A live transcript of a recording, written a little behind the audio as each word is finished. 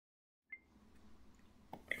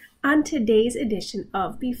on today's edition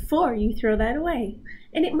of Before You Throw That Away.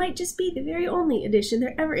 And it might just be the very only edition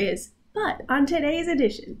there ever is, but on today's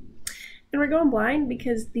edition. And we're going blind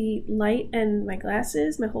because the light and my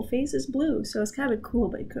glasses, my whole face is blue, so it's kind of cool,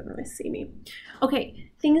 but you couldn't really see me.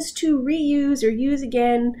 Okay, things to reuse or use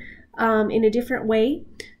again in a different way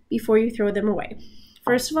before you throw them away.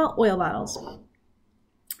 First of all, oil bottles.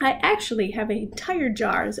 I actually have an entire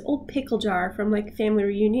jar, this old pickle jar from like a family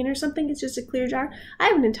reunion or something. It's just a clear jar. I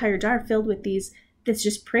have an entire jar filled with these that's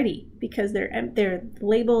just pretty because they're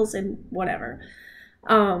labels and whatever.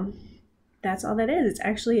 That's all that is. It's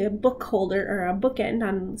actually a book holder or a bookend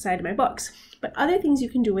on the side of my books. But other things you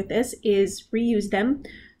can do with this is reuse them.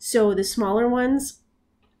 So the smaller ones,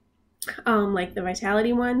 like the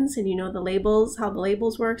Vitality ones, and you know the labels, how the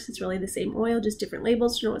labels works, it's really the same oil, just different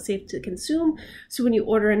labels to know what's safe to consume. So when you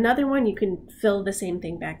order another one, you can fill the same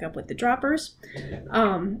thing back up with the droppers.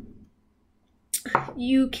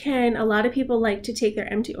 You can, a lot of people like to take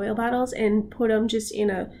their empty oil bottles and put them just in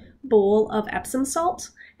a bowl of Epsom salt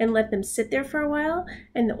and let them sit there for a while,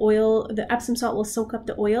 and the Epsom salt will soak up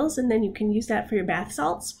the oils, and then you can use that for your bath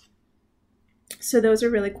salts. So those are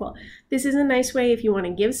really cool. This is a nice way if you want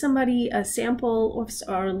to give somebody a sample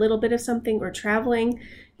or a little bit of something, or traveling,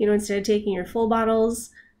 you know, instead of taking your full bottles,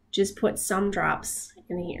 just put some drops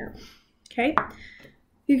in here. Okay.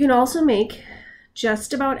 You can also make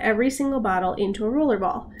just about every single bottle into a roller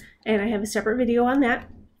ball, and I have a separate video on that.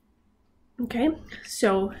 Okay.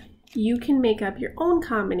 So you can make up your own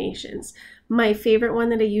combinations. My favorite one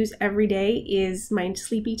that I use every day is my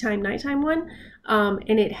Sleepy Time Nighttime one.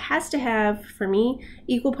 And it has to have, for me,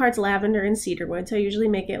 equal parts lavender and cedarwood. So I usually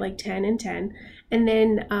make it like 10 and 10. And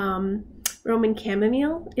then Roman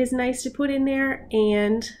chamomile is nice to put in there,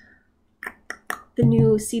 and the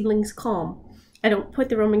new Seedlings Calm. I don't put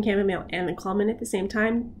the Roman chamomile and the calm in at the same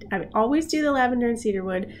time. I would always do the lavender and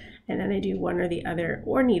cedarwood, and then I do one or the other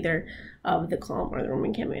or neither of the calm or the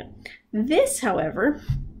Roman chamomile. This, however,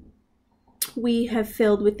 we have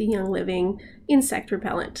filled with the Young Living insect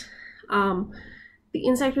repellent. The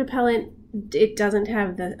insect repellent, it doesn't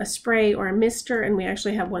have a spray or a mister, and we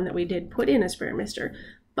actually have one that we did put in a spray or mister,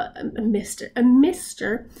 but a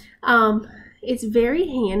mister. It's very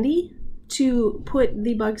handy to put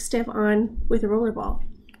the bug stiff on with a roller ball.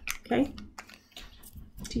 Okay,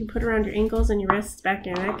 so you put around your ankles and your wrists, back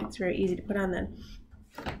your neck. It's very easy to put on then.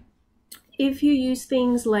 If you use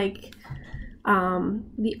things like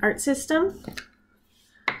the Art System,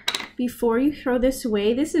 before you throw this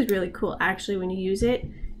away, this is really cool actually. When you use it,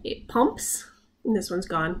 it pumps, and this one's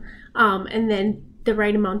gone, and then the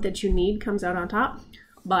right amount that you need comes out on top.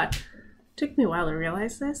 But it took me a while to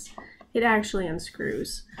realize this. It actually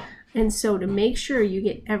unscrews, and so to make sure you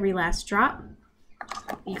get every last drop,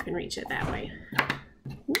 you can reach it that way.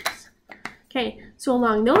 Oops. Okay, so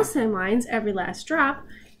along those same lines, every last drop,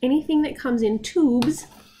 anything that comes in tubes,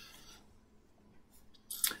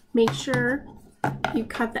 make sure you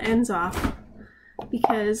cut the ends off,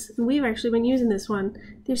 because we've actually been using this one.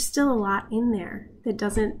 There's still a lot in there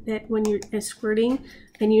that when you're squirting,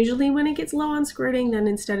 and usually when it gets low on squirting, then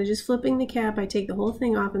instead of just flipping the cap, I take the whole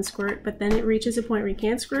thing off and squirt, but then it reaches a point where you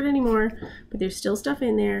can't squirt anymore, but there's still stuff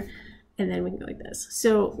in there, and then we can go like this.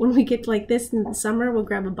 So when we get like this in the summer, we'll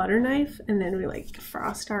grab a butter knife, and then we like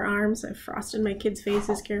frost our arms. I've frosted my kids'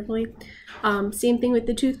 faces carefully. Same thing with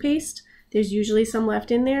the toothpaste. There's usually some left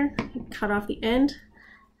in there. You cut off the end,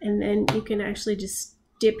 and then you can actually just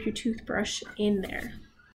dip your toothbrush in there.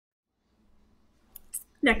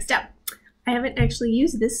 Next up, I haven't actually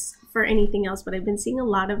used this for anything else, but I've been seeing a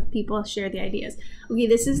lot of people share the ideas. Okay,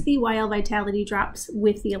 this is the YL Vitality Drops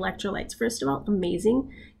with the electrolytes. First of all, amazing.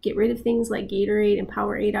 Get rid of things like Gatorade and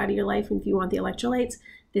Powerade out of your life if you want the electrolytes.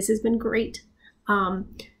 This has been great.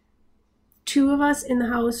 Two of us in the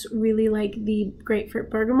house really like the grapefruit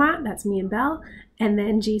bergamot. That's me and Belle. And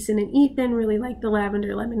then Jason and Ethan really like the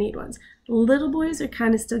lavender lemonade ones. Little boys are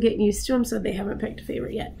kind of still getting used to them, so they haven't picked a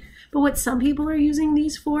favorite yet. But what some people are using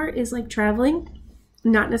these for is like traveling.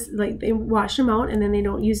 Not necessarily, like they wash them out and then they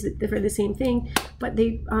don't use it for the same thing, but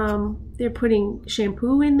they're putting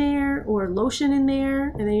shampoo in there or lotion in there,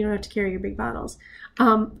 and then you don't have to carry your big bottles.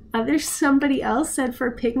 Somebody else said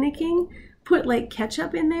for picnicking, put like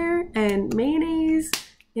ketchup in there and mayonnaise,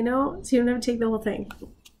 you know, so you don't have to take the whole thing.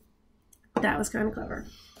 That was kind of clever.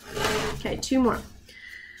 Okay, two more.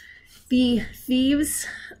 The Thieves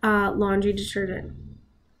laundry detergent.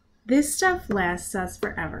 This stuff lasts us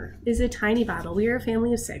forever. It's a tiny bottle. We are a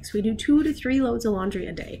family of 6. We do 2 to 3 loads of laundry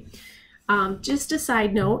a day. Just a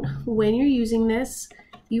side note, when you're using this,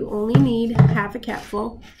 you only need half a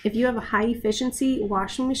capful. If you have a high efficiency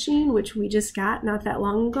washing machine, which we just got not that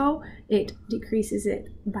long ago, it decreases it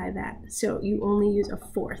by that. So you only use a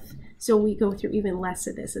fourth. So we go through even less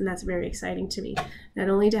of this, and that's very exciting to me. Not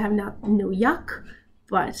only to have no yuck,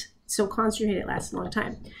 but so concentrated it lasts a long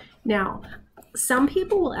time. Now, some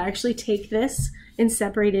people will actually take this and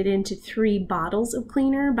separate it into 3 bottles of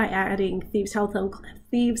cleaner by adding Thieves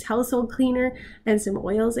Household Cleaner and some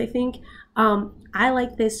oils, I think. I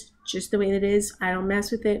like this just the way it is. I don't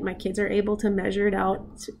mess with it. My kids are able to measure it out.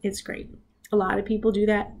 It's great. A lot of people do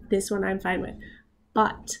that. This one I'm fine with.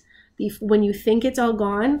 But when you think it's all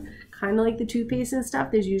gone, kind of like the toothpaste and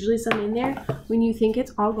stuff, there's usually some in there. When you think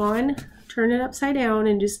it's all gone, turn it upside down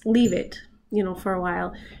and just leave it, you know, for a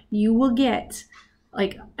while. You will get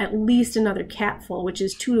like at least another capful, which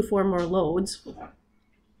is 2 to 4 more loads.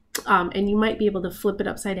 And you might be able to flip it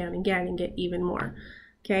upside down again and get even more.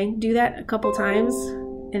 Okay, do that a couple times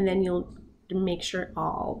and then you'll make sure it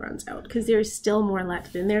all runs out, because there's still more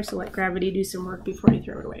left in there. So let gravity do some work before you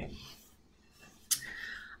throw it away.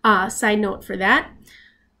 Side note for that,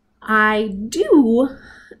 I do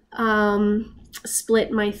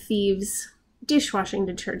split my Thieves dishwashing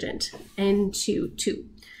detergent into 2.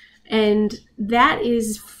 And that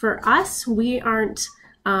is for us. We aren't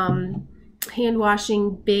hand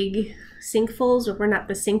washing big sinkfuls, or we're not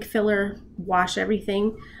the sink filler, wash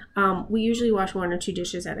everything. We usually wash 1 or 2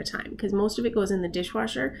 dishes at a time, because most of it goes in the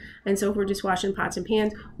dishwasher. And so if we're just washing pots and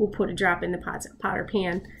pans, we'll put a drop in the pot or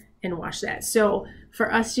pan and wash that. So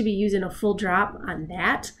for us to be using a full drop on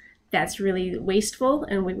that, that's really wasteful,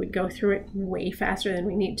 and we would go through it way faster than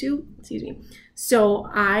we need to. Excuse me. So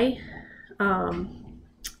I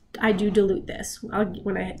do dilute this.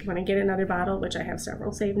 When I get another bottle, which I have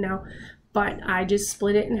several saved now, but I just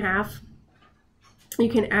split it in half. You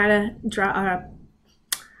can add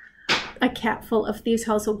a capful of Thieves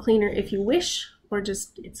Household Cleaner if you wish, or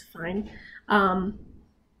just, it's fine.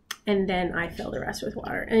 And then I fill the rest with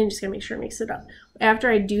water, and I'm just gonna make sure I mix it up. After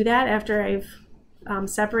I do that, after I've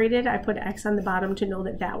separated, I put X on the bottom to know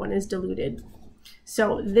that that one is diluted.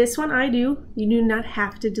 So this one I do. You do not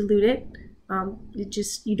have to dilute it.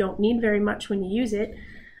 You don't need very much when you use it,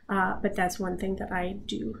 but that's one thing that I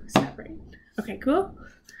do separate. Okay, cool.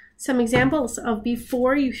 Some examples of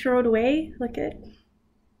before you throw it away. Look at it.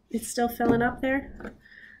 It's still filling up there.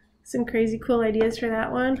 Some crazy cool ideas for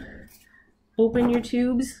that one. Open your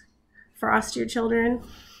tubes, frost your children.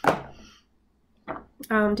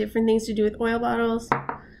 Different things to do with oil bottles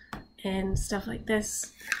and stuff like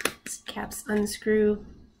this. Caps unscrew.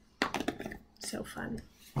 So fun.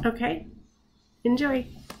 Okay, enjoy.